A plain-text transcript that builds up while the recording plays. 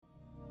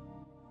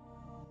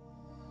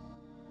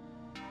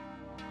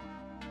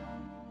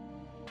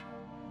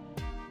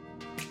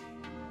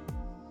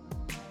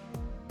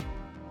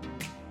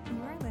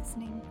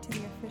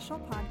official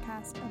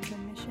podcast of the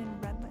Mission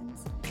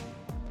Redlands.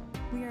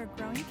 We are a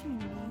growing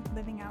community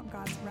living out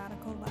God's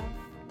radical love.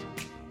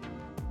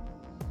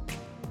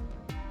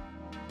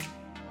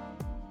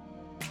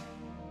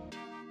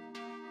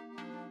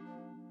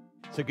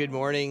 So good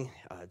morning.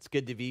 It's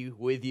good to be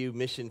with you,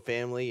 Mission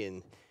family,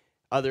 and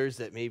others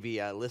that may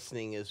be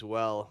listening as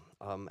well.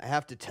 I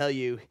have to tell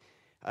you,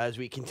 as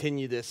we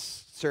continue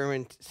this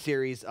sermon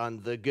series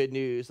on the good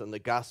news, on the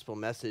gospel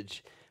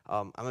message,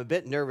 I'm a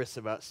bit nervous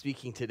about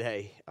speaking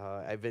today.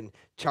 I've been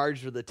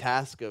charged with the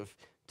task of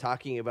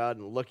talking about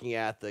and looking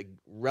at the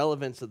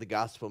relevance of the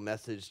gospel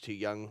message to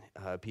young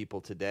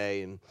people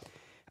today. And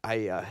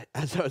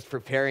as I was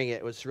preparing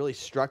it, was really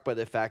struck by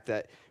the fact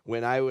that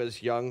when I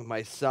was young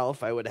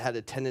myself, I would have had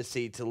a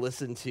tendency to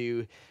listen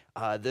to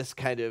this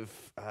kind of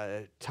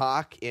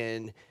talk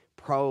and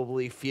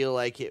probably feel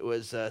like it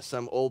was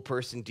some old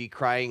person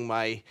decrying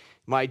my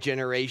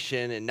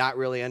generation and not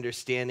really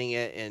understanding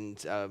it.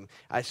 And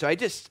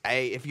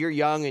if you're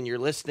young and you're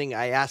listening,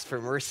 I ask for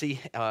mercy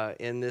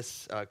in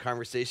this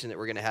conversation that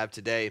we're going to have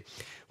today.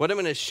 What I'm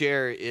going to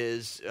share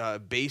is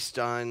based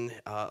on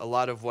a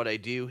lot of what I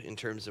do in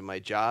terms of my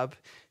job.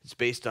 It's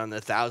based on the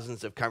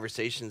thousands of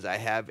conversations I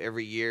have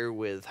every year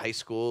with high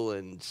school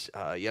and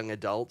young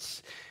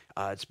adults.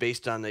 It's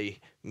based on the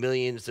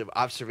millions of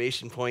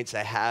observation points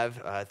I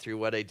have through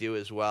what I do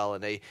as well.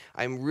 And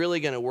I'm really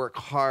going to work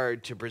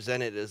hard to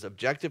present it as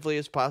objectively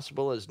as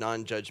possible, as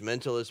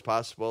non-judgmental as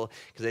possible,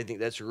 because I think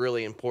that's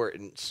really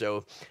important.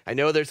 So I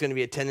know there's going to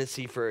be a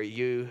tendency for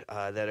you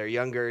that are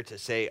younger to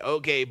say,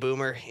 okay,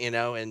 boomer,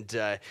 and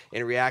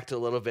react a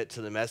little bit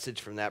to the message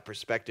from that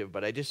perspective.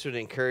 But I just would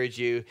encourage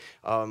you,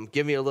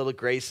 give me a little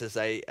grace as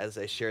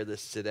I share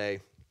this today.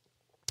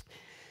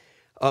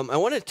 I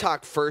want to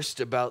talk first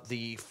about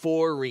the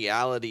four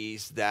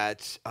realities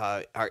that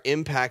are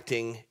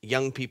impacting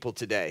young people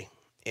today,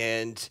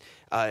 and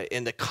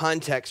in the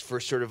context for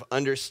sort of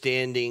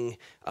understanding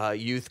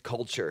youth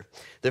culture.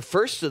 The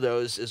first of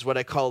those is what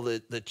I call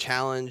the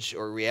challenge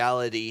or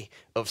reality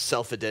of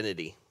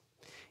self-identity.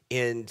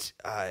 And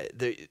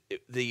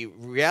the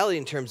reality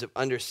in terms of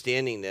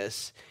understanding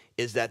this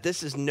is that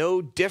this is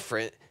no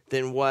different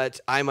than what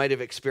I might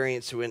have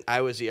experienced when I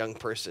was a young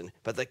person.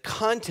 But the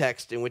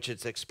context in which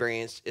it's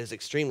experienced is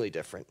extremely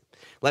different.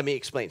 Let me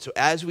explain. So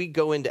as we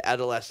go into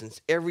adolescence,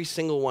 every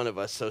single one of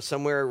us, so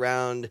somewhere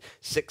around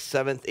 6th,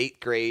 7th, 8th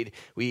grade,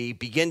 we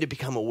begin to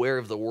become aware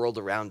of the world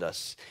around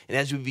us. And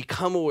as we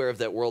become aware of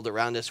that world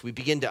around us, we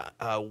begin to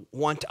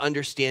want to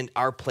understand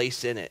our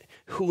place in it.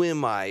 Who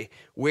am I?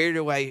 Where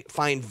do I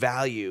find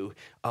value?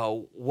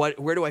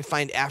 Where do I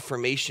find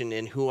affirmation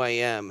in who I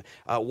am?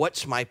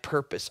 What's my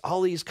purpose? All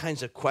these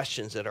kinds of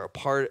questions that are a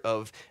part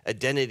of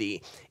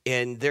identity.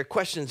 And they're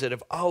questions that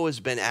have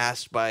always been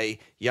asked by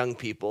young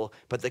people,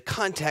 but the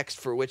context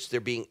for which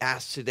they're being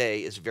asked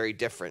today is very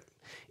different.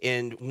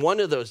 And one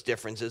of those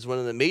differences, one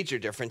of the major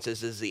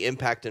differences, is the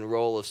impact and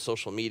role of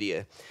social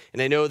media.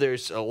 And I know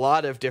there's a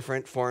lot of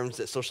different forms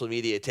that social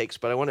media takes,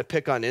 but I want to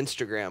pick on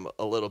Instagram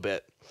a little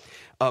bit.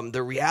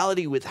 The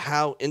reality with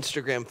how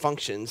Instagram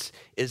functions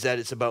is that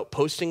it's about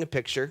posting a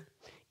picture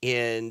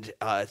and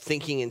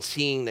thinking and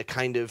seeing the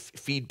kind of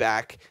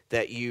feedback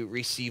that you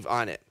receive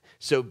on it.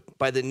 So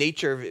by the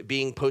nature of it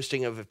being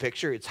posting of a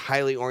picture, it's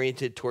highly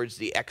oriented towards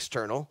the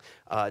external.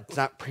 It's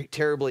not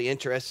terribly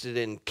interested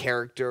in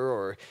character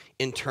or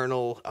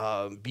internal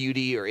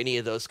beauty or any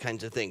of those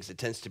kinds of things. It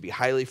tends to be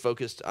highly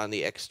focused on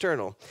the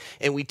external.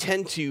 And we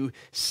tend to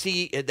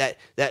see that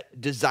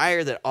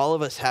desire that all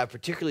of us have,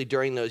 particularly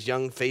during those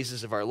young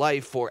phases of our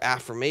life for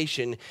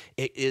affirmation,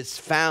 it is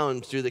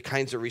found through the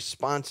kinds of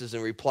responses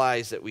and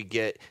replies that we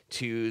get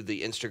to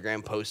the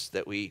Instagram posts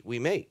that we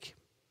make.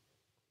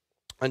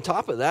 On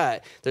top of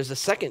that, there's a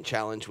second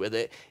challenge with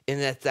it in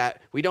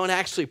that we don't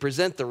actually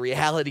present the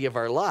reality of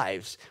our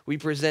lives. We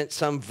present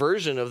some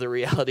version of the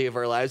reality of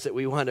our lives that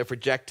we want to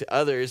project to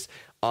others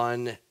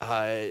on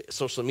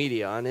social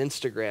media, on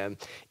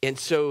Instagram. And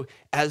so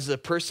as a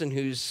person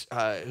who's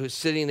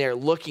sitting there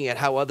looking at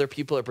how other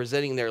people are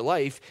presenting their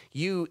life,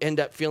 you end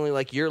up feeling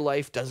like your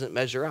life doesn't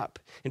measure up.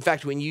 In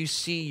fact, when you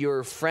see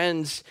your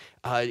friends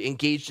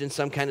engaged in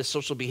some kind of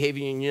social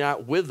behavior and you're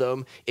not with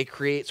them, it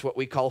creates what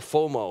we call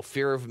FOMO,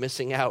 fear of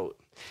missing out.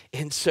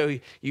 And so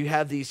you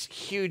have these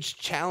huge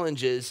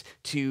challenges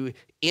to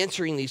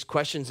answering these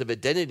questions of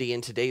identity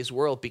in today's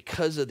world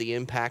because of the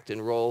impact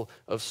and role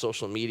of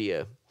social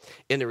media.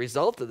 And the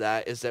result of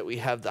that is that we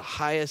have the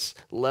highest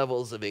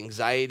levels of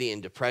anxiety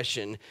and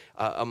depression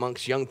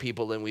amongst young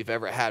people than we've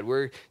ever had.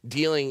 We're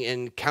dealing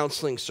in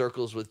counseling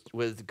circles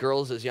with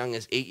girls as young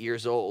as 8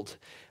 years old.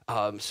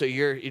 So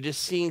you're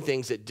just seeing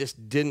things that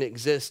just didn't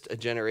exist a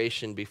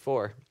generation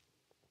before.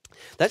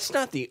 That's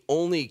not the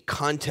only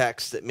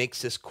context that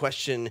makes this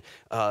question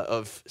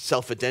of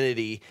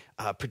self-identity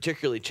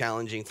particularly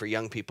challenging for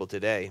young people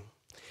today.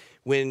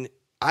 When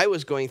I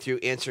was going through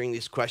answering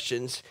these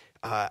questions,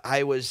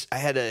 I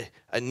had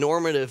a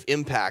normative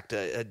impact.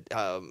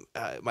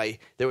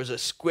 There was a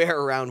square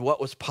around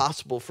what was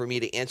possible for me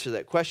to answer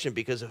that question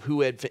because of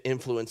who had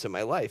influence in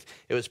my life.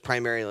 It was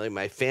primarily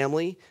my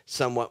family,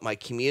 somewhat my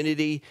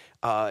community,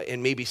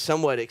 and maybe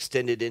somewhat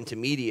extended into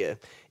media.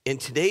 In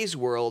today's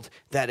world,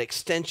 that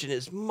extension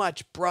is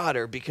much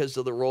broader because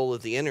of the role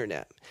of the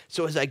internet.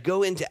 So as I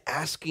go into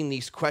asking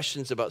these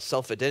questions about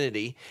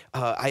self-identity,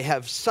 I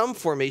have some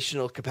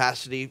formational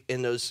capacity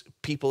in those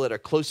people that are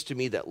close to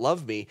me that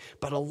love me,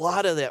 but a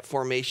lot of that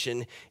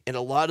formation and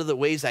a lot of the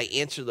ways I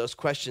answer those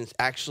questions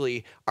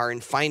actually are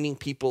in finding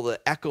people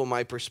that echo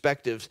my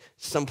perspectives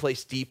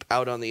someplace deep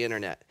out on the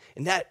internet.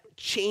 And that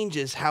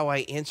changes how I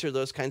answer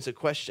those kinds of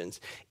questions.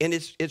 And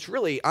it's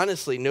really,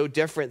 honestly, no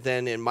different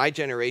than in my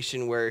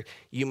generation where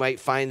you might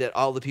find that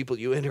all the people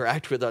you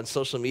interact with on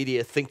social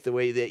media think the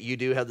way that you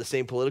do, have the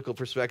same political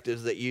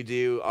perspectives that you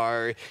do,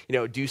 are,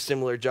 do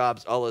similar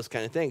jobs, all those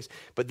kind of things.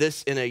 But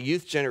this, in a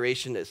youth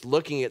generation that's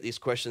looking at these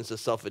questions of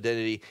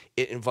self-identity,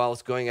 it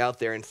involves going out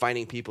there and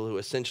finding people who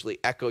essentially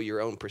echo your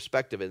own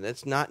perspective. And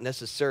that's not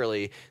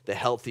necessarily the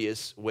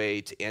healthiest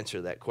way to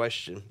answer that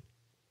question.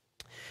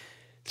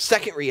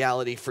 Second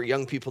reality for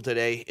young people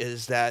today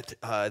is that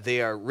they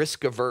are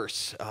risk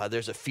averse.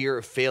 There's a fear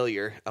of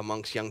failure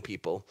amongst young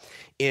people.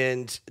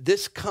 And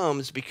this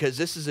comes because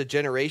this is a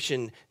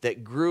generation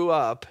that grew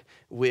up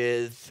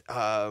with,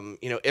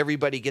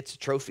 everybody gets a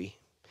trophy.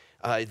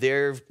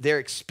 Their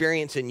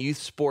experience in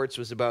youth sports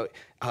was about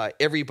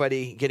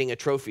everybody getting a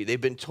trophy.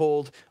 They've been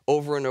told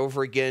over and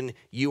over again,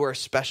 you are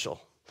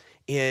special.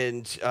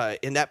 And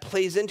that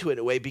plays into it in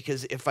a way,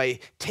 because if I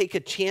take a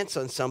chance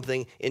on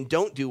something and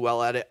don't do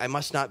well at it, I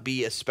must not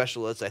be as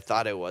special as I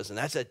thought I was. And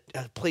that's a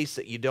place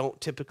that you don't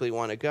typically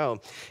want to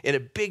go. And a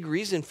big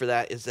reason for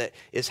that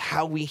is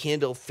how we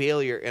handle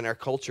failure in our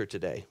culture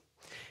today.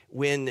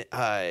 When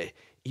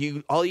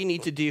all you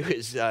need to do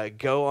is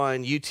go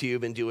on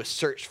YouTube and do a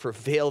search for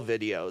fail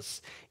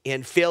videos.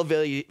 And fail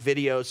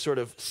videos sort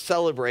of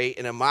celebrate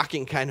in a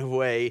mocking kind of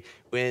way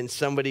when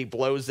somebody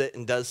blows it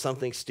and does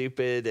something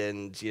stupid,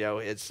 and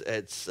it's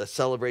a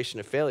celebration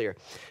of failure.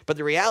 But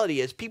the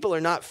reality is people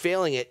are not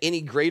failing at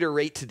any greater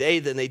rate today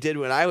than they did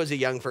when I was a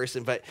young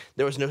person, but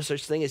there was no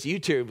such thing as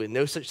YouTube and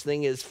no such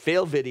thing as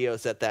fail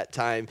videos at that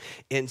time.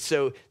 And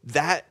so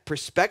that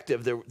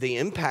perspective, the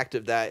impact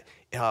of that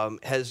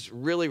has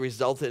really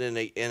resulted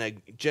in a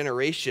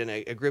generation,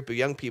 a group of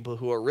young people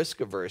who are risk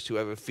averse, who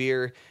have a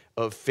fear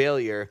of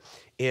failure,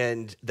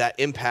 and that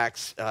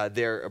impacts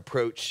their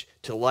approach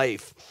to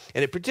life.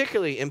 And it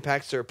particularly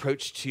impacts their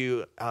approach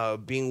to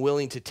being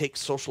willing to take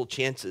social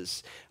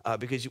chances,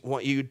 because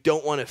you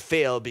don't want to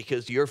fail,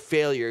 because your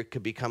failure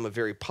could become a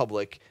very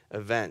public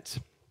event.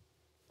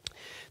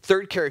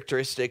 Third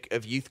characteristic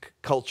of youth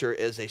culture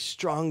is a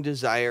strong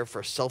desire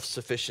for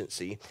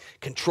self-sufficiency,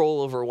 control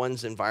over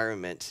one's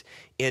environment.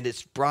 And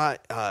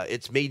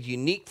it's made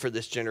unique for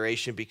this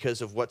generation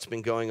because of what's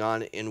been going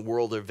on in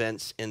world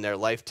events in their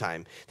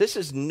lifetime. This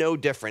is no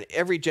different.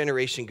 Every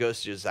generation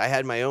goes through this. I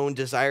had my own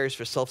desires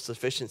for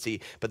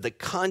self-sufficiency, but the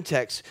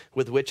context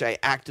with which I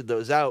acted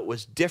those out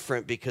was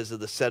different because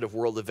of the set of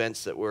world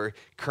events that were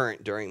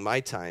current during my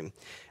time.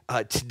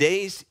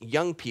 Today's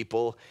young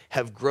people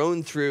have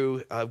grown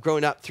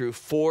up through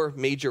four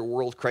major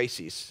world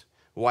crises: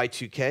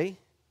 Y2K,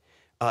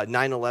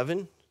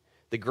 9/11,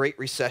 the Great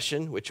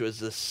Recession, which was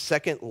the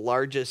second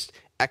largest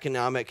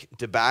economic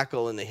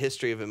debacle in the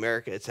history of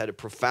America. It's had a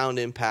profound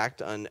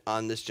impact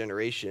on this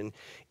generation,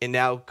 and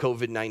now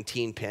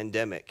COVID-19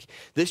 pandemic.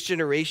 This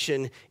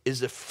generation is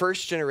the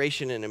first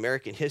generation in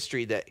American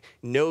history that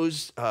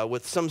knows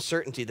with some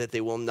certainty that they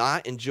will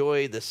not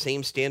enjoy the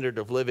same standard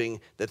of living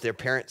that their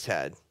parents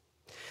had.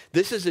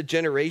 This is a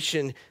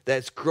generation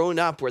that's grown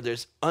up where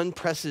there's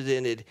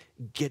unprecedented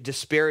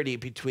disparity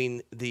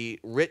between the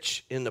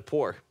rich and the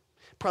poor.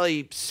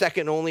 Probably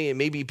second only, and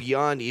maybe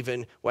beyond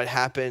even, what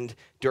happened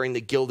during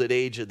the Gilded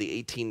Age of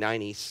the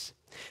 1890s.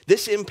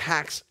 This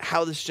impacts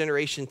how this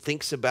generation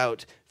thinks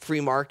about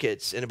free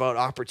markets and about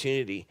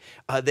opportunity.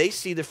 They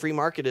see the free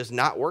market as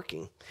not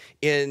working.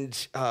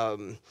 And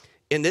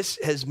this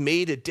has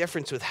made a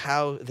difference with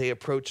how they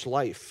approach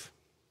life.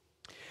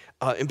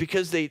 And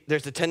because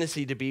there's a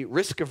tendency to be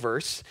risk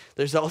averse,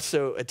 there's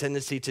also a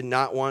tendency to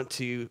not want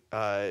to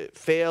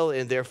fail,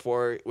 and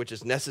therefore, which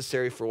is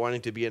necessary for wanting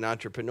to be an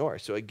entrepreneur.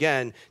 So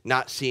again,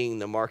 not seeing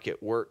the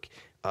market work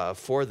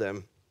for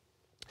them.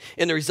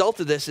 And the result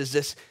of this is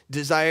this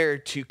desire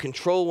to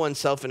control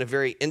oneself in a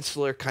very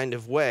insular kind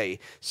of way.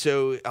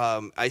 So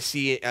I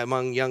see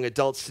among young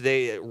adults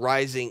today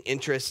rising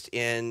interest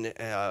in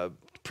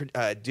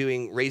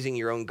raising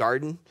your own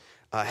garden,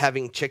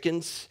 having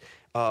chickens,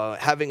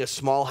 having a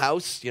small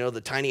house,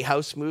 the tiny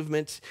house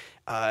movement,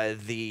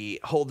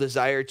 the whole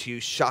desire to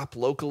shop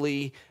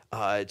locally,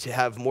 to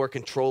have more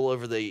control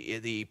over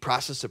the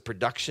process of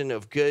production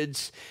of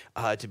goods,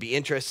 to be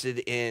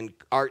interested in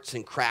arts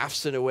and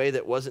crafts in a way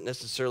that wasn't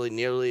necessarily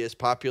nearly as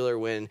popular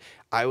when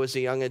I was a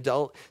young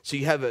adult. So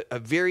you have a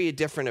very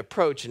different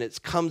approach, and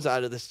it comes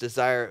out of this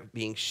desire of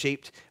being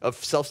shaped, of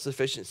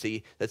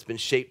self-sufficiency that's been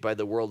shaped by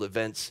the world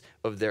events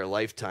of their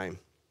lifetime.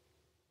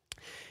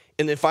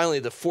 And then finally,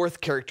 the fourth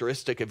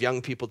characteristic of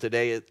young people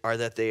today are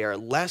that they are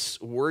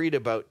less worried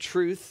about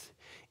truth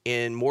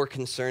and more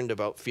concerned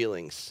about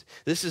feelings.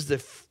 This is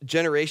the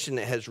generation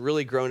that has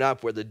really grown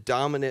up where the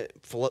dominant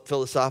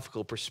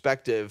philosophical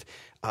perspective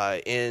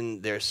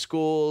in their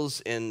schools,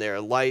 in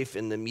their life,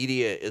 in the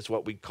media is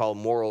what we call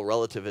moral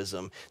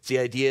relativism. It's the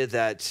idea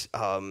that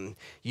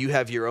you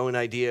have your own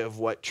idea of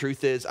what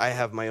truth is. I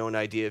have my own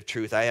idea of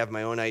truth. I have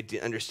my own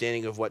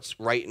understanding of what's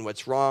right and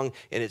what's wrong.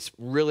 And it's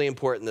really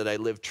important that I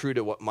live true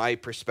to what my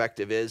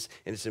perspective is.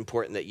 And it's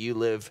important that you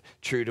live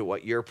true to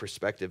what your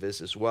perspective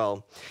is as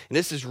well. And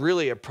this is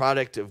really a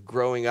product of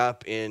growing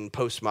up in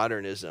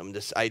postmodernism,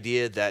 this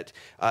idea that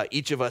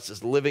each of us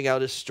is living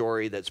out a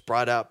story that's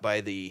brought out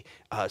by the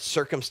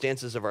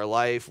circumstances of our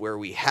life, where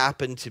we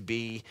happen to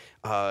be,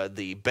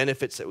 the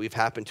benefits that we've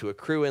happened to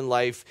accrue in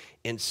life,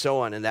 and so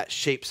on. And that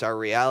shapes our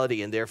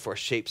reality and therefore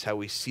shapes how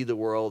we see the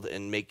world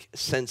and make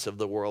sense of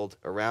the world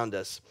around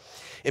us.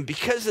 And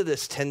because of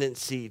this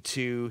tendency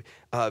to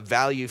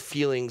value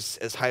feelings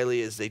as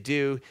highly as they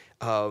do,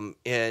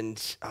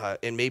 and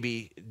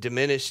maybe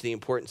diminish the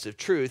importance of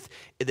truth,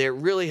 there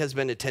really has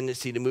been a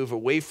tendency to move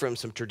away from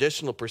some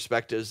traditional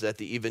perspectives that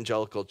the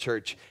evangelical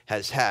church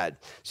has had.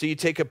 So you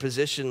take a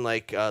position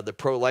like the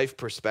pro-life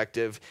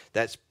perspective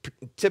that's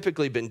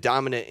typically been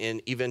dominant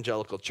in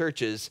evangelical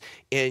churches,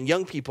 and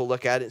young people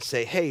look at it and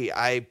say, hey,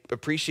 I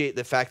appreciate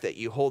the fact that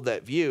you hold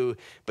that view,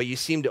 but you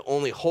seem to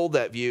only hold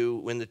that view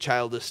when the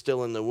child is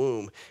still in the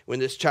womb. When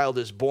this child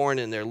is born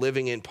and they're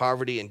living in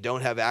poverty and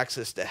don't have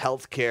access to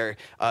health care,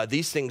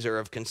 these things are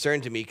of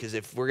concern to me, because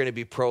if we're going to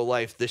be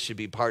pro-life, this should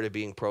be part of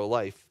being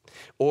pro-life.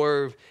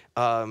 Or,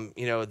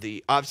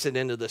 the opposite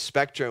end of the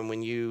spectrum, when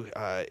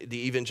the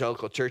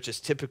evangelical church has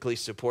typically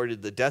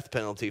supported the death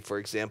penalty, for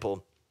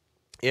example,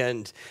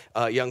 and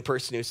a young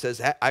person who says,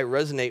 I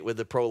resonate with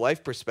the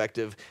pro-life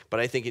perspective,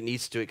 but I think it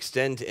needs to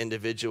extend to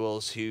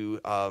individuals who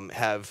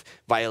have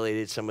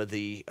violated some of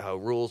the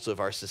rules of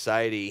our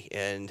society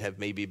and have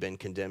maybe been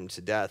condemned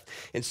to death.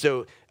 And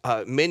so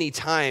many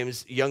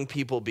times, young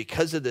people,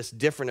 because of this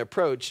different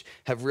approach,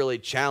 have really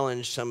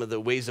challenged some of the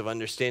ways of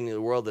understanding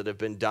the world that have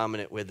been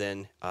dominant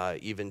within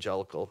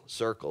evangelical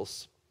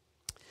circles.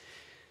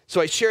 So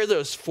I share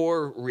those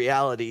four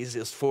realities,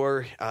 those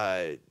four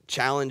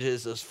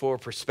challenges, those four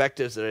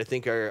perspectives that I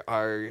think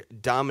are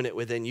dominant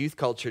within youth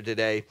culture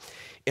today.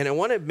 And I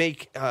want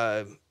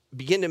to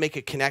begin to make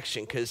a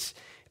connection, because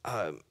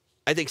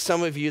I think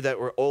some of you that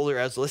were older,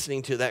 I was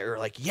listening to that, are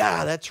like,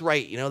 yeah, that's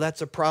right.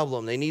 That's a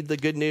problem. They need the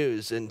good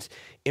news. And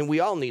we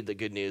all need the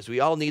good news.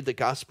 We all need the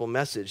gospel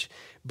message.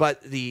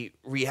 But the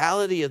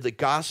reality of the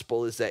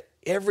gospel is that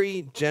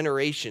every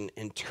generation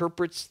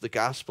interprets the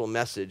gospel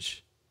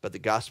message, but the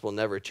gospel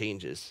never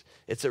changes.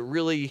 It's a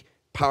really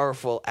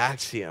powerful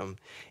axiom.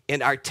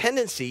 And our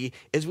tendency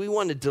is we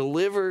want to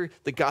deliver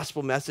the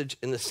gospel message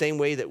in the same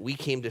way that we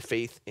came to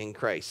faith in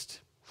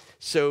Christ.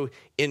 So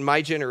in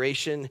my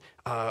generation,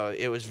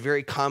 it was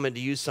very common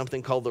to use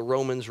something called the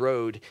Romans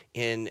Road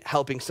in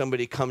helping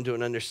somebody come to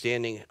an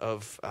understanding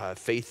of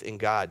faith in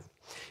God.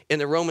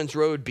 And the Romans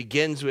Road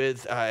begins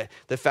with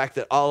the fact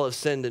that all have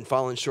sinned and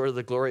fallen short of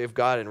the glory of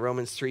God in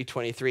Romans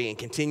 3:23, and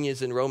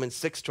continues in Romans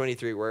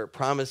 6:23, where it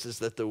promises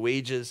that the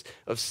wages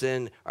of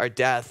sin are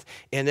death.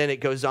 And then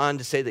it goes on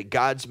to say that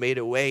God's made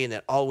a way, and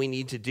that all we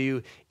need to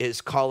do is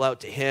call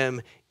out to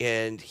him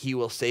and he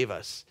will save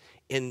us.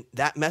 And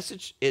that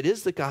message, it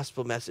is the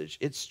gospel message.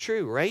 It's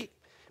true, right?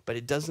 But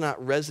it does not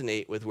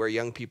resonate with where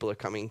young people are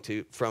coming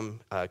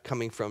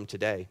from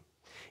today.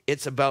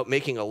 It's about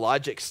making a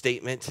logic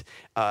statement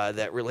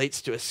that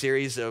relates to a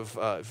series of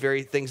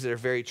things that are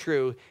very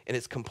true, and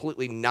it's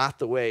completely not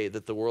the way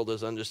that the world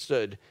is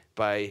understood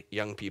by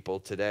young people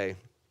today.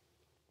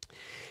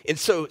 And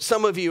so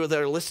some of you that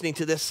are listening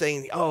to this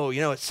saying,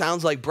 it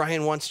sounds like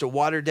Brian wants to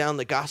water down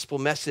the gospel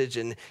message,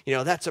 and,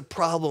 that's a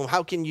problem.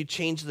 How can you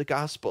change the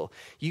gospel?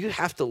 You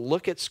have to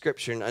look at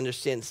Scripture and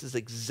understand this is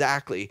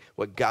exactly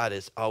what God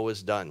has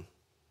always done.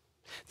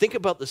 Think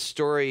about the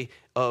story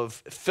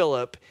of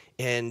Philip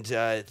and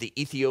the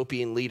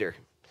Ethiopian leader.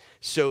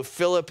 So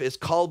Philip is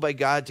called by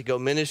God to go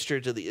minister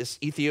to this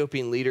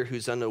Ethiopian leader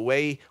who's on the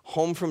way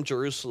home from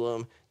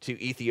Jerusalem to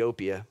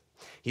Ethiopia.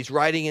 He's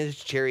riding in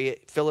his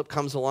chariot. Philip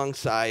comes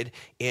alongside,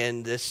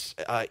 and this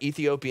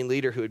Ethiopian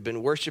leader who had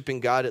been worshiping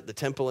God at the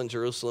temple in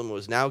Jerusalem,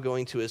 was now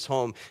going to his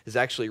home, is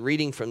actually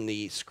reading from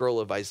the scroll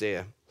of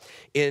Isaiah.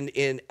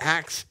 In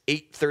Acts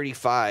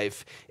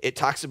 8:35, it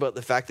talks about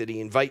the fact that he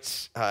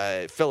invites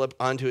Philip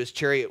onto his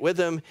chariot with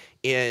him,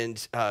 and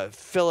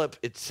Philip,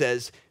 it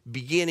says,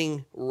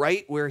 beginning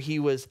right where he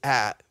was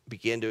at,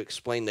 began to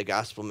explain the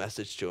gospel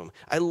message to him.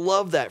 I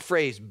love that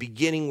phrase,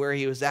 beginning where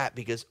he was at,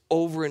 because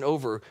over and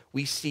over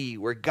we see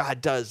where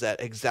God does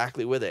that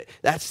exactly with it.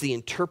 That's the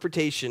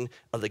interpretation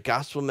of the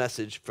gospel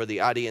message for the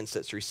audience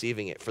that's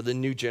receiving it, for the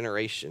new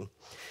generation.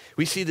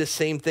 We see the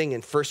same thing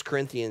in 1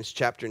 Corinthians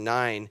chapter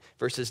 9,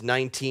 verses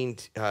 19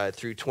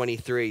 through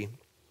 23.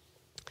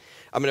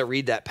 I'm going to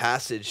read that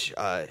passage.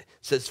 It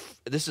says,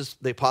 this is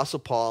the Apostle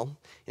Paul,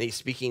 and he's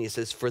speaking. He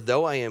says, "For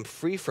though I am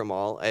free from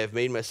all, I have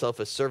made myself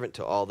a servant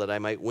to all, that I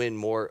might win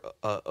more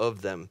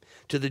of them.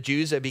 To the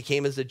Jews I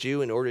became as a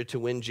Jew in order to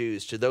win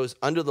Jews. To those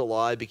under the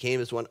law I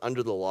became as one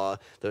under the law,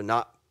 though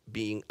not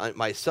being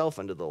myself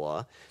under the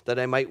law, that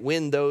I might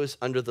win those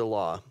under the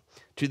law.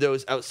 To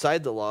those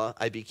outside the law,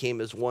 I became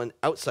as one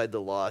outside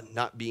the law,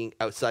 not being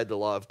outside the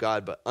law of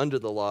God, but under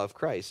the law of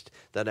Christ,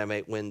 that I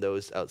might win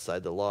those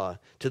outside the law.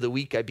 To the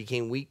weak I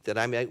became weak, that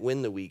I might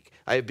win the weak.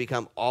 I have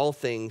become all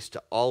things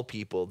to all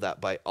people, that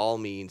by all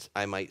means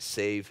I might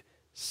save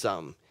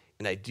some.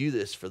 And I do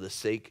this for the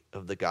sake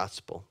of the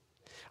gospel."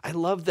 I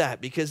love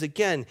that because,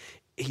 again,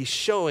 he's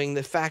showing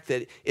the fact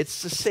that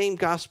it's the same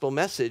gospel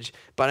message,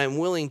 but I'm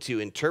willing to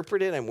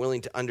interpret it, I'm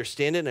willing to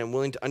understand it, and I'm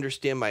willing to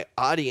understand my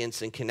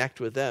audience and connect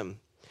with them.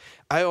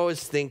 I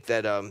always think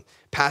that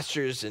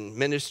pastors and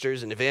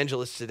ministers and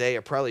evangelists today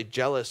are probably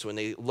jealous when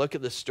they look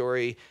at the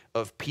story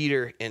of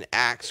Peter in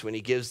Acts when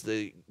he gives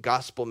the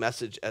gospel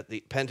message at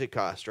the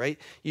Pentecost, right?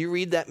 You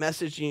read that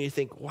message and you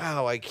think,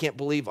 wow, I can't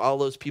believe all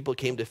those people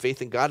came to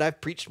faith in God.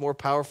 I've preached more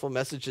powerful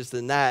messages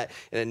than that,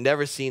 and I've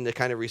never seen the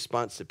kind of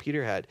response that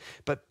Peter had.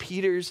 But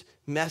Peter's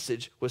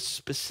message was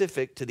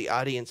specific to the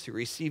audience who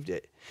received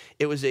it.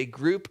 It was a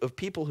group of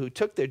people who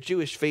took their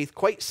Jewish faith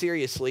quite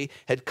seriously,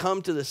 had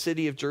come to the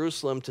city of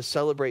Jerusalem to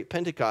celebrate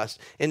Pentecost,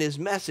 and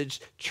his message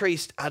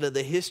traced out of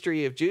the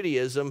history of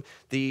Judaism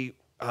the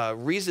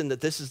reason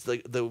that this is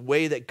the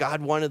way that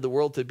God wanted the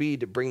world to be,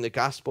 to bring the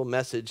gospel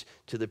message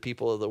to the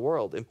people of the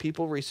world, and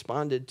people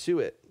responded to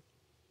it.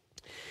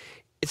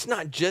 It's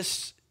not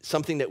just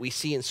something that we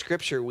see in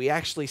Scripture. We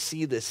actually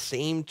see the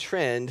same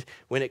trend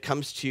when it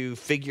comes to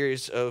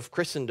figures of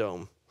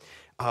Christendom.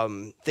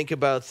 Think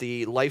about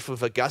the life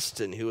of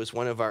Augustine, who was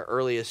one of our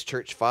earliest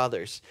church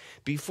fathers.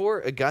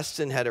 Before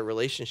Augustine had a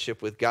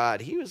relationship with God,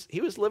 he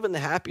was living the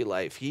happy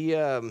life. He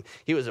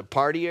was a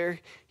partier.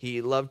 He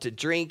loved to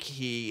drink.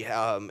 He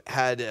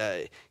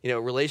had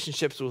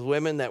relationships with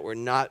women that were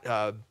not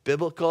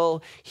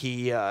biblical.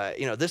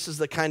 This is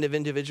the kind of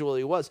individual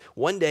he was.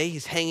 One day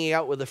he's hanging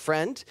out with a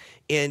friend,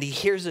 and he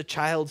hears a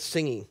child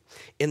singing,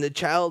 and the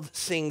child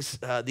sings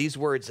these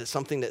words. It's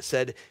something that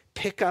said,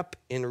 "Pick up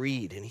and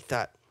read," and he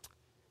thought,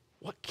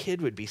 what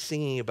kid would be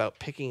singing about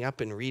picking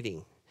up and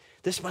reading?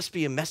 This must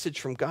be a message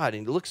from God.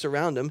 And he looks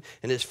around him,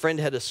 and his friend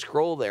had a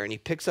scroll there, and he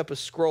picks up a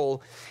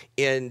scroll,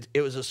 and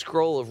it was a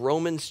scroll of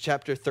Romans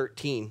chapter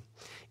 13.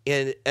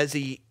 And as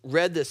he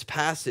read this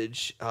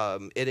passage,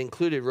 it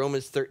included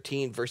Romans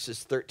 13, verses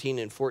 13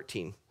 and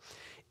 14.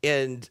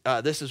 And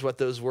this is what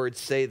those words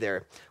say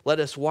there.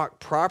 "Let us walk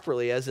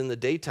properly as in the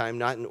daytime,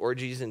 not in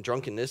orgies and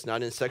drunkenness,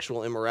 not in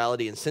sexual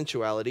immorality and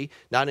sensuality,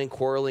 not in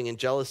quarreling and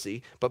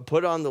jealousy, but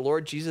put on the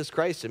Lord Jesus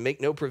Christ and make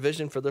no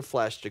provision for the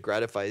flesh to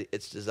gratify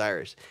its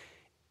desires."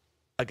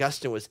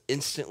 Augustine was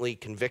instantly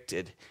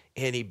convicted,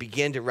 and he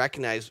began to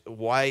recognize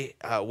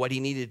what he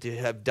needed to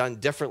have done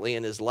differently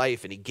in his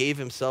life, and he gave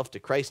himself to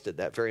Christ at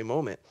that very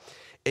moment.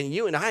 And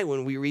you and I,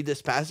 when we read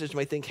this passage,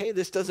 might think, hey,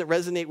 this doesn't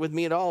resonate with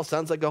me at all.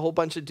 Sounds like a whole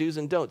bunch of do's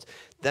and don'ts.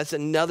 That's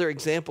another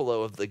example,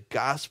 though, of the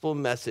gospel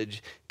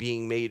message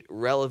being made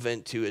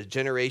relevant to a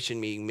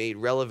generation, being made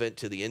relevant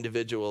to the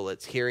individual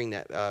that's hearing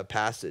that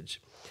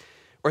passage.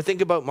 Or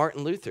think about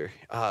Martin Luther.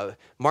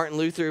 Martin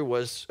Luther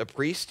was a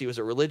priest. He was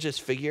a religious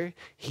figure.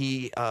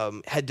 He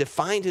had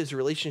defined his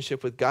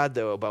relationship with God,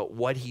 though, about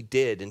what he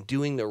did and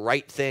doing the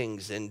right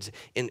things and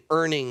in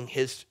earning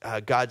his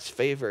God's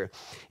favor.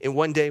 And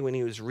one day when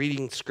he was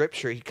reading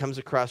Scripture, he comes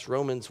across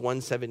Romans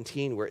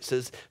 1:17, where it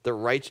says,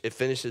 it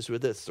finishes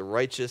with this, "The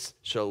righteous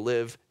shall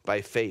live by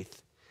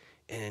faith."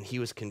 And he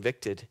was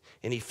convicted,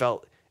 and he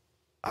felt,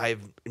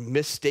 I've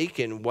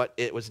mistaken what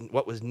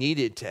was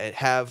needed to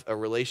have a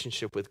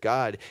relationship with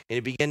God. And he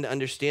began to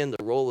understand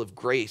the role of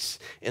grace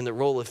and the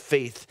role of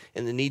faith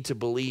and the need to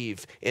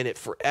believe. And it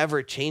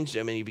forever changed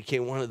him, and he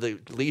became one of the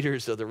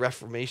leaders of the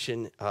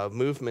Reformation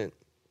movement.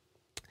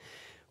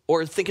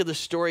 Or think of the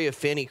story of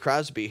Fanny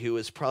Crosby, who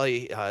was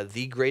probably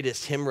the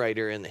greatest hymn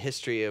writer in the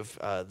history of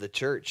the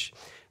church.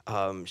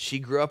 She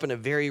grew up in a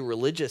very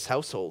religious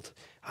household.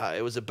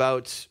 It was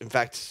about, in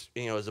fact,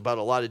 it was about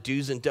a lot of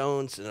do's and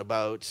don'ts and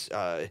about,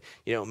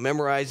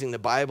 memorizing the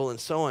Bible and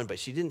so on, but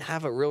she didn't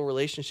have a real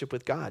relationship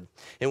with God.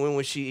 And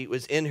when she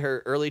was in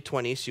her early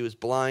 20s, she was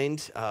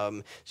blind.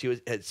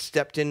 She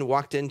had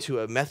walked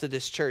into a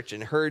Methodist church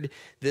and heard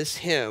this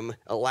hymn,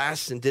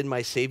 "Alas, and did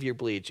my Savior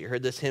bleed." She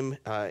heard this hymn,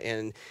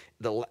 and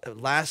the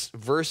last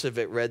verse of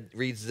it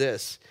reads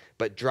this,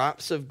 but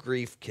drops of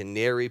grief can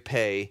ne'er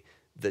repay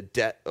the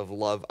debt of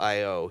love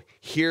I owe.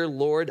 Here,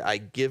 Lord, I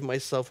give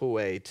myself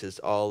away, 'tis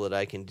all that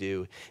I can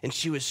do. And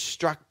she was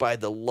struck by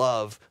the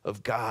love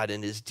of God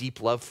and his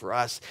deep love for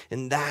us.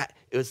 And that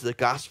was the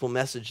gospel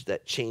message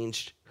that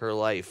changed her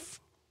life.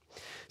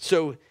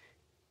 So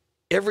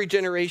every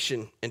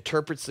generation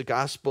interprets the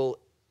gospel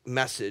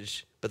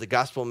message, but the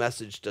gospel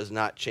message does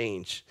not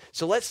change.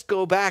 So let's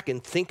go back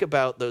and think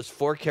about those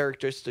 4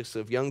 characteristics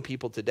of young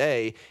people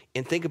today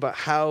and think about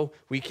how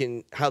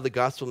the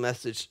gospel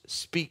message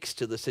speaks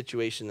to the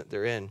situation that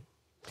they're in.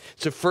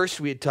 So first,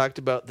 we had talked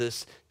about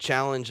this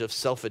challenge of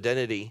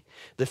self-identity,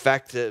 the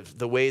fact of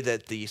the way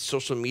that the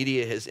social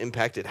media has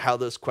impacted how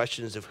those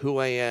questions of who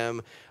I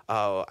am,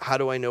 how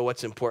do I know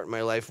what's important in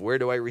my life, where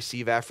do I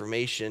receive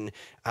affirmation,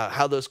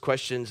 how those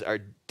questions are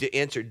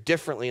answered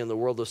differently in the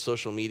world of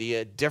social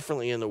media,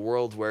 differently in the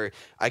world where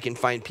I can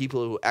find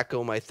people who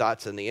echo my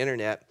thoughts on the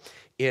internet,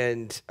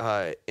 and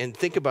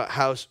think about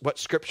what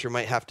Scripture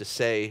might have to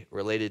say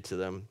related to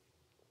them.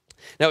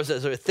 Now, as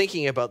I was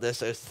thinking about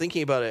this, I was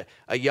thinking about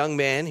a young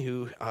man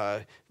who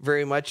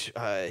very much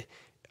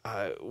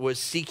was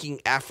seeking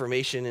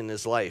affirmation in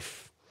his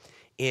life.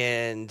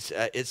 And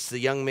it's the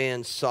young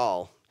man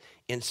Saul.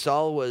 And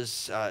Saul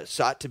was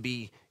sought to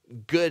be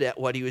good at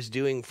what he was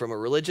doing from a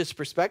religious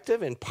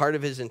perspective, and part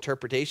of his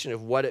interpretation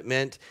of what it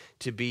meant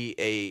to be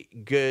a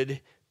good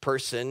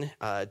person,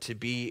 to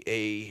be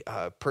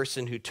a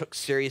person who took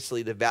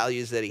seriously the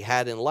values that he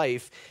had in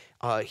life,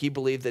 he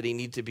believed that he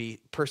needed to be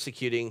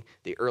persecuting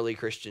the early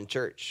Christian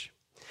church.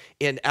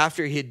 And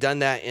after he had done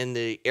that in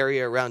the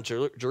area around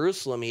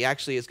Jerusalem, he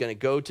actually is going to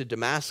go to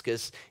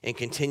Damascus and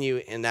continue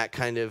in that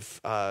kind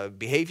of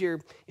behavior,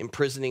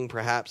 imprisoning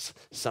perhaps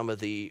some of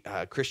the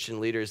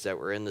Christian leaders that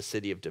were in the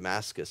city of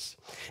Damascus.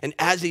 And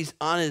as he's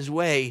on his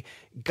way,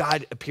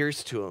 God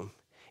appears to him.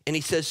 And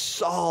he says,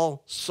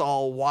 "Saul,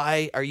 Saul,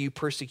 why are you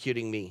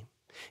persecuting me?"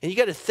 And you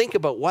got to think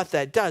about what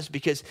that does,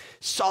 because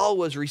Saul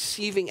was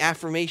receiving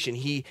affirmation.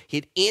 He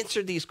had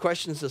answered these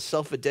questions of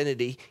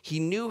self-identity. He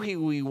knew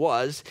who he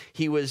was.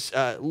 He was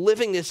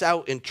living this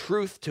out in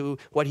truth to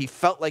what he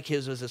felt like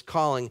was his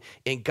calling.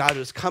 And God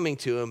was coming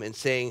to him and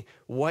saying,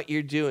 what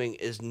you're doing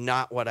is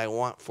not what I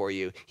want for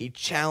you. He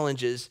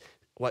challenges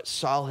what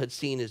Saul had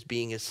seen as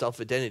being his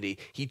self-identity.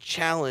 He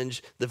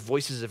challenged the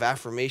voices of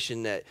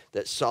affirmation that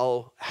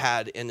Saul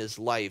had in his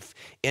life.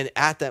 And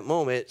at that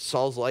moment,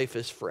 Saul's life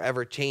is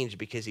forever changed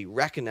because he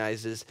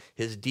recognizes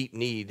his deep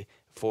need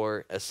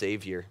for a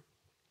savior.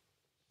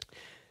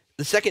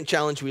 The second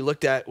challenge we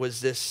looked at was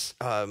this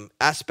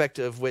aspect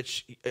of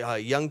which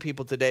young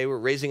people today were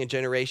raising a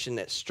generation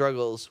that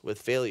struggles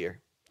with failure.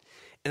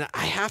 And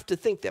I have to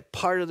think that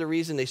part of the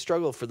reason they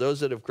struggle, for those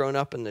that have grown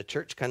up in the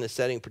church kind of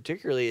setting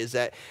particularly, is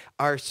that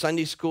our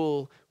Sunday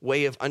school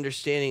way of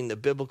understanding the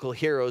biblical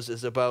heroes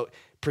is about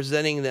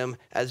presenting them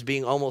as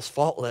being almost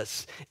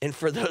faultless. And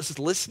for those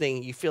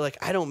listening, you feel like,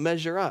 I don't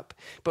measure up.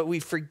 But we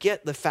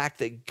forget the fact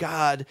that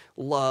God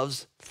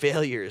loves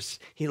failures.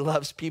 He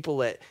loves people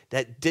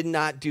that did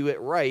not do it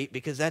right,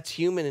 because that's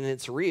human and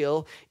it's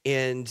real,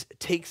 and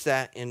takes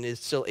that and is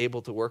still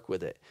able to work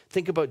with it.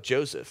 Think about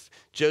Joseph.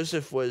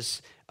 Joseph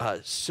was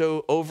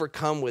so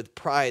overcome with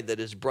pride that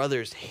his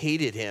brothers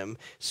hated him,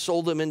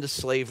 sold him into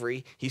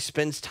slavery. He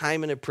spends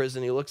time in a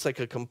prison. He looks like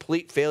a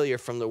complete failure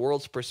from the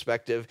world's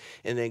perspective.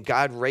 And then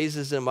God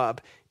raises him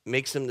up,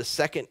 makes him the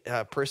second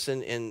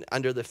person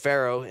under the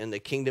Pharaoh in the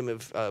kingdom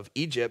of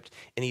Egypt,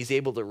 and he's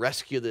able to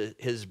rescue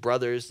his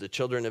brothers, the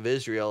children of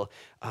Israel,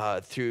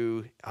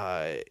 through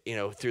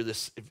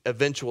this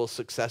eventual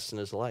success in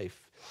his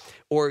life.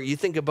 Or you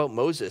think about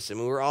Moses. I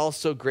mean, we're all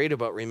so great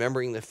about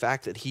remembering the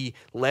fact that he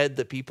led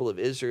the people of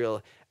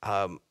Israel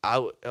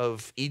out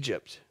of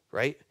Egypt,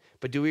 right?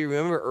 But do we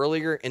remember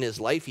earlier in his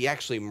life, he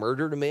actually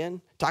murdered a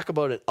man? Talk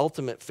about an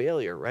ultimate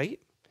failure, right?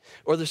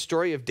 Or the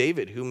story of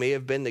David, who may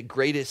have been the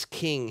greatest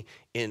king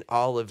in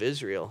all of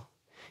Israel.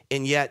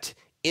 And yet,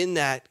 in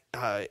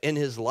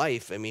his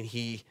life, I mean,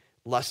 he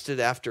lusted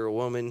after a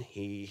woman,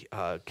 he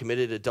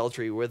committed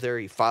adultery with her,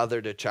 he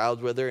fathered a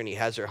child with her, and he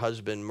has her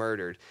husband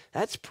murdered.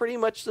 That's pretty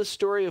much the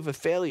story of a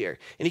failure.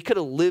 And he could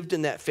have lived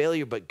in that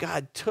failure, but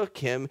God took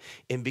him,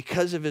 and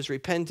because of his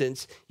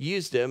repentance,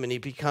 used him, and he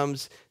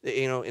becomes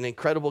an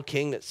incredible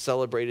king that's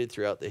celebrated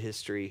throughout the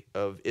history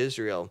of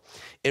Israel.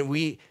 And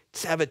we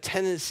have a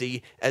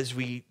tendency as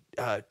we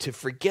to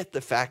forget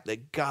the fact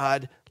that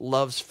God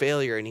loves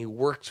failure, and he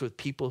works with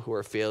people who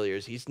are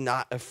failures. He's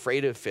not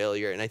afraid of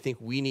failure, and I think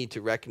we need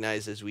to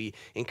recognize, as we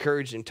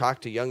encourage and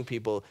talk to young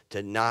people,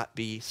 to not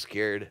be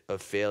scared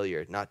of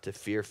failure, not to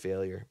fear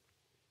failure.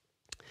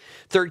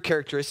 Third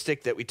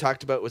characteristic that we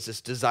talked about was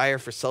this desire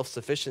for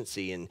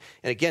self-sufficiency. And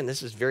again,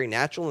 this is very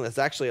natural, and there's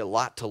actually a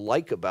lot to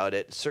like about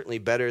it, certainly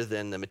better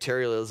than the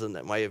materialism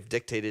that might have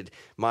dictated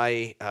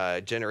my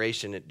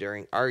generation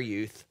during our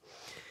youth.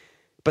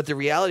 But the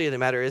reality of the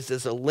matter is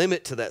there's a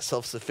limit to that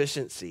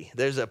self-sufficiency.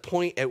 There's a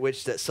point at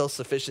which that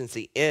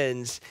self-sufficiency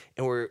ends,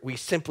 and we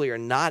simply are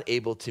not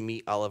able to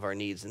meet all of our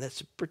needs. And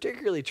that's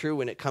particularly true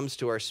when it comes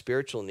to our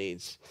spiritual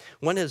needs.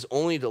 One has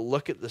only to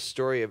look at the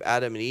story of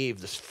Adam and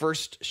Eve, this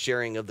first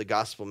sharing of the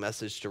gospel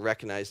message, to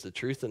recognize the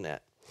truth in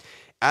that.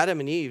 Adam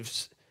and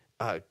Eve's,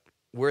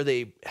 where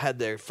they had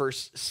their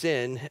first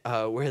sin,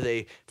 where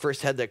they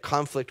first had their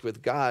conflict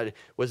with God,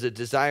 was a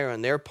desire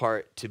on their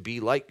part to be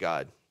like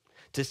God.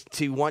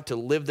 To want to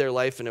live their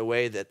life in a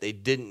way that they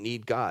didn't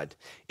need God.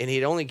 And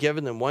he'd only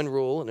given them one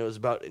rule, and it was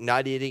about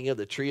not eating of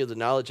the tree of the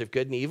knowledge of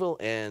good and evil,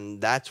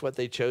 and that's what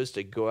they chose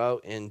to go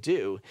out and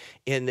do.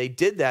 And they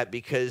did that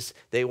because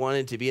they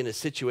wanted to be in a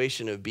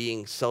situation of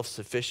being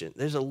self-sufficient.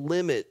 There's a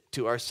limit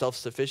to our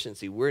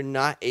self-sufficiency. We're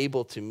not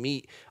able to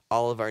meet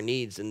all of our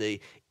needs, and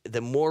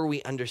the more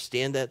we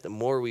understand that, the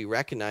more we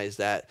recognize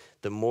that,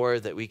 the more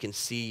that we can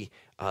see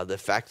the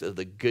fact of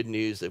the good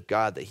news of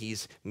God, that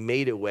he's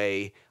made a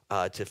way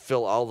to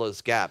fill all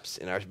those gaps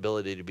in our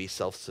ability to be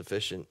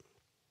self-sufficient.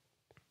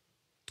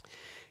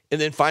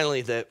 And then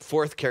finally, the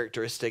fourth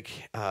characteristic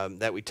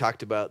that we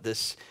talked about,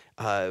 this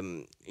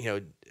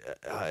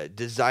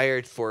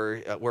desired for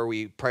where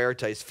we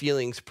prioritize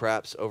feelings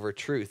perhaps over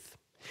truth.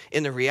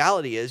 And the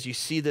reality is, you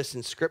see this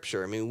in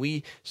Scripture. I mean,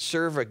 we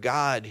serve a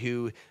God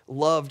who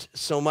loved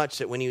so much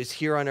that when he was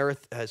here on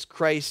earth as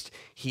Christ,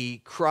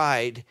 he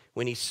cried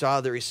when he saw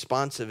the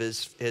response of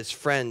his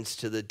friends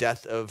to the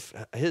death of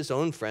his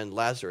own friend,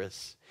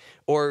 Lazarus.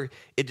 Or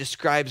it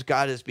describes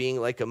God as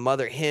being like a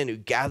mother hen who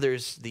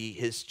gathers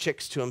his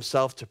chicks to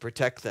himself to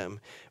protect them.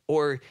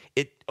 Or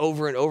it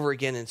over and over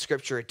again in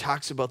Scripture, it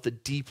talks about the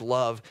deep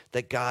love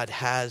that God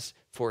has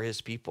for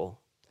his people,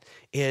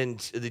 and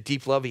the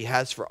deep love he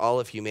has for all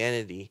of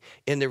humanity.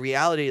 And the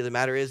reality of the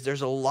matter is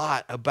there's a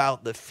lot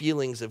about the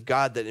feelings of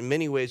God that in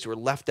many ways were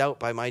left out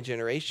by my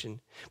generation.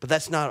 But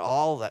that's not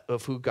all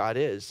of who God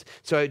is.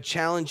 So I would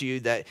challenge you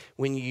that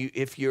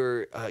if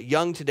you're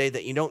young today,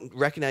 that you don't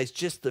recognize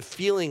just the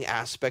feeling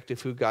aspect of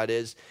who God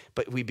is,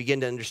 but we begin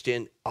to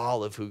understand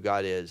all of who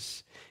God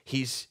is.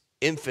 He's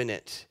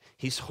infinite.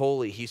 He's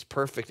holy. He's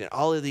perfect. And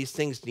all of these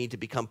things need to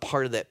become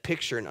part of that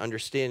picture and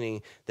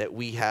understanding that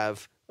we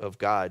have of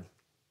God.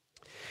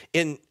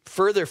 And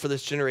further, for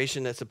this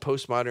generation that's a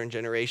postmodern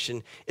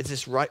generation, it's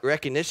this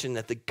recognition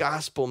that the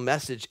gospel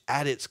message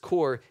at its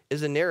core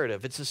is a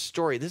narrative. It's a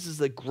story. This is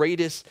the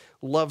greatest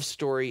love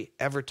story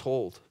ever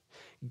told.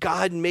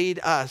 God made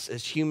us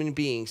as human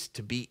beings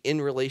to be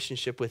in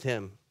relationship with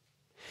him.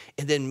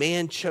 And then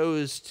man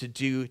chose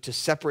to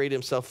separate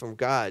himself from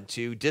God,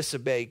 to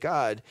disobey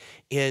God.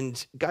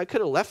 And God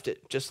could have left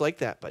it just like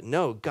that. But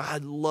no,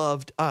 God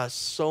loved us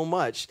so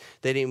much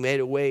that he made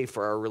a way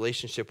for our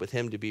relationship with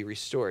him to be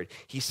restored.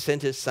 He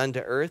sent his son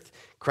to earth.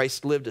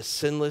 Christ lived a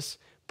sinless,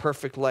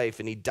 perfect life,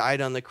 and he died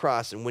on the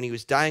cross. And when he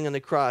was dying on the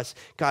cross,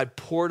 God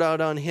poured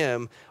out on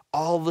him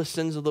all the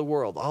sins of the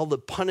world. All the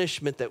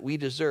punishment that we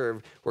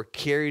deserve were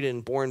carried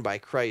and borne by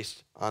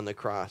Christ on the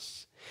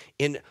cross.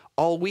 And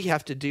all we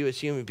have to do as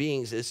human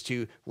beings is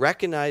to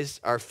recognize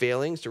our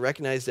failings, to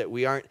recognize that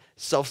we aren't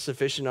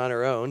self-sufficient on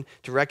our own,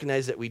 to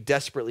recognize that we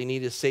desperately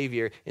need a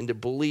Savior, and to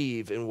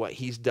believe in what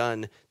he's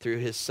done through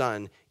his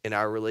Son, and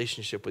our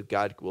relationship with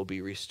God will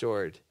be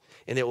restored.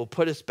 And it will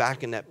put us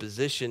back in that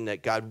position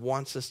that God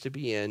wants us to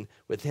be in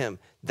with him.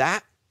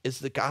 That is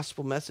the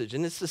gospel message.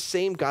 And it's the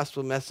same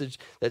gospel message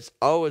that's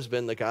always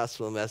been the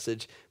gospel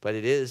message, but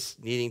it is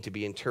needing to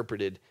be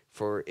interpreted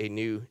for a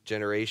new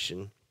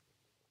generation.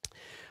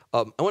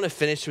 I want to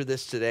finish with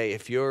this today.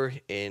 If you're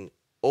an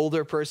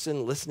older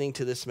person listening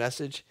to this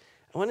message,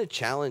 I want to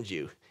challenge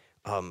you.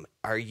 Have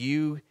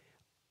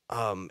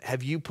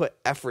you put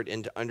effort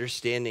into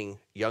understanding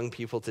young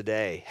people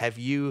today? Have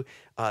you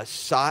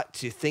sought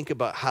to think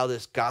about how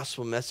this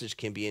gospel message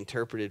can be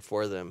interpreted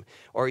for them?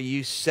 Or are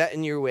you set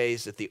in your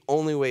ways that the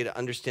only way to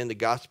understand the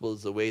gospel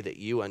is the way that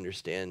you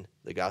understand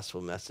the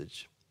gospel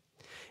message?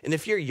 And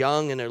if you're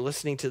young and are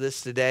listening to this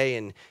today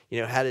and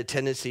had a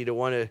tendency to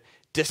want to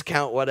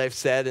discount what I've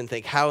said and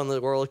think, how in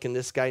the world can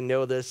this guy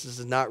know this? This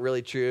is not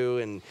really true,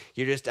 and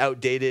you're just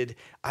outdated.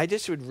 I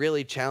just would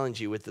really challenge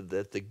you with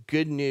that the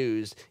good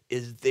news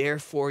is there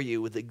for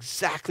you with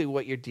exactly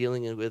what you're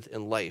dealing with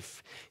in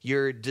life.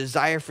 Your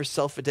desire for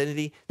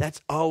self-identity, that's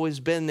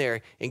always been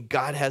there, and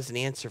God has an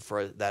answer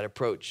for that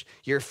approach.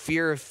 Your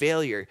fear of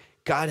failure,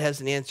 God has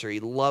an answer. He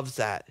loves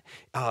that.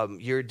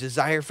 Your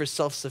desire for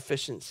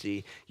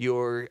self-sufficiency,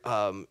 your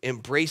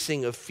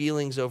embracing of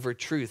feelings over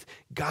truth,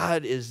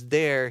 God is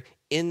there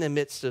in the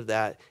midst of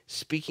that,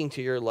 speaking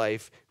to your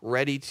life,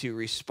 ready to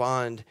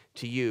respond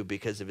to you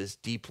because of his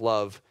deep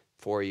love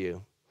for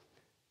you.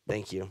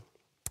 Thank you.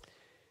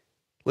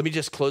 Let me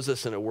just close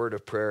this in a word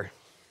of prayer.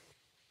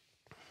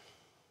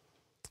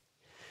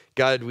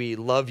 God, we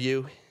love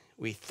you.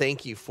 We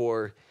thank you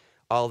for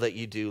all that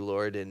you do,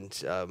 Lord. And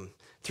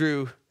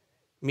through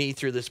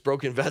this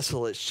broken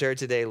vessel that's shared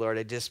today, Lord,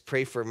 I just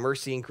pray for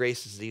mercy and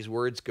grace as these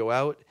words go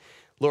out.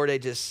 Lord, I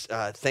just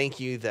thank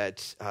you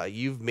that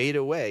you've made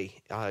a way.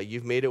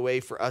 You've made a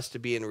way for us to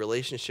be in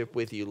relationship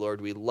with you,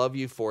 Lord. We love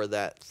you for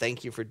that.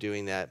 Thank you for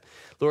doing that.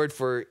 Lord,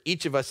 for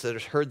each of us that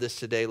has heard this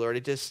today, Lord, I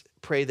just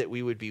pray that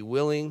we would be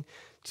willing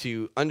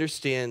to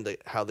understand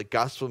how the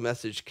gospel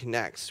message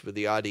connects with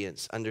the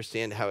audience,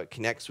 understand how it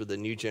connects with the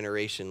new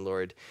generation,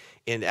 Lord.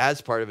 And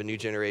as part of a new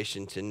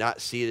generation, to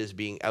not see it as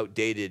being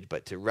outdated,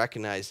 but to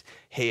recognize,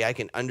 hey, I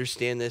can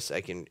understand this.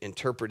 I can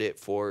interpret it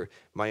for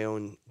my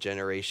own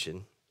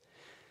generation.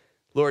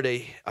 Lord,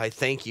 I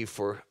thank you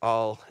for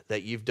all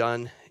that you've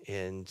done,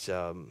 and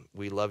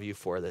we love you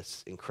for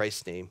this. In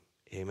Christ's name,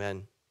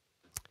 amen.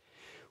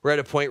 We're at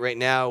a point right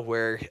now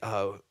where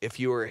if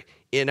you were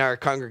in our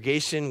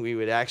congregation, we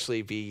would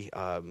actually be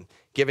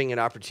giving an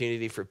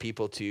opportunity for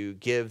people to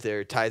give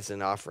their tithes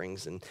and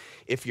offerings. And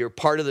if you're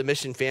part of the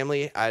Mission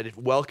family, I'd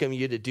welcome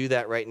you to do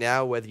that right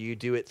now, whether you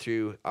do it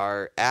through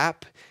our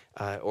app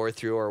or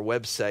through our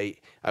website.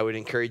 I would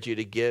encourage you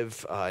to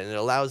give, and it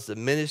allows the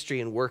ministry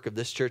and work of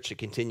this church to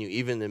continue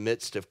even in the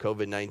midst of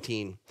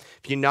COVID-19.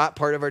 If you're not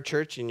part of our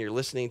church and you're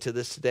listening to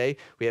this today,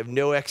 we have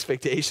no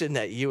expectation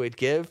that you would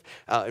give.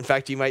 In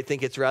fact, you might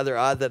think it's rather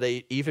odd that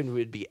I even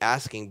would be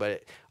asking,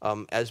 but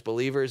as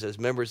believers, as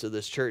members of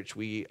this church,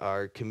 we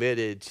are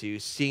committed to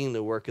seeing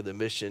the work of the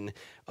mission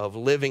of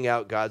living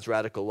out God's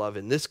radical love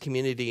in this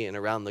community and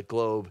around the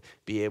globe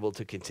be able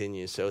to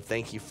continue. So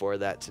thank you for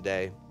that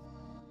today.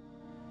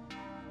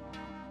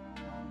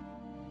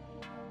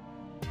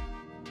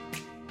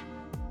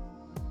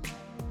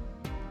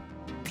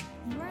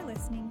 You are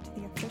listening to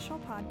the official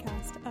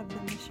podcast of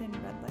The Mission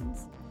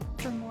Redlands.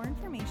 For more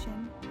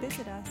information,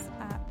 visit us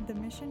at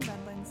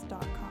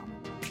themissionredlands.com.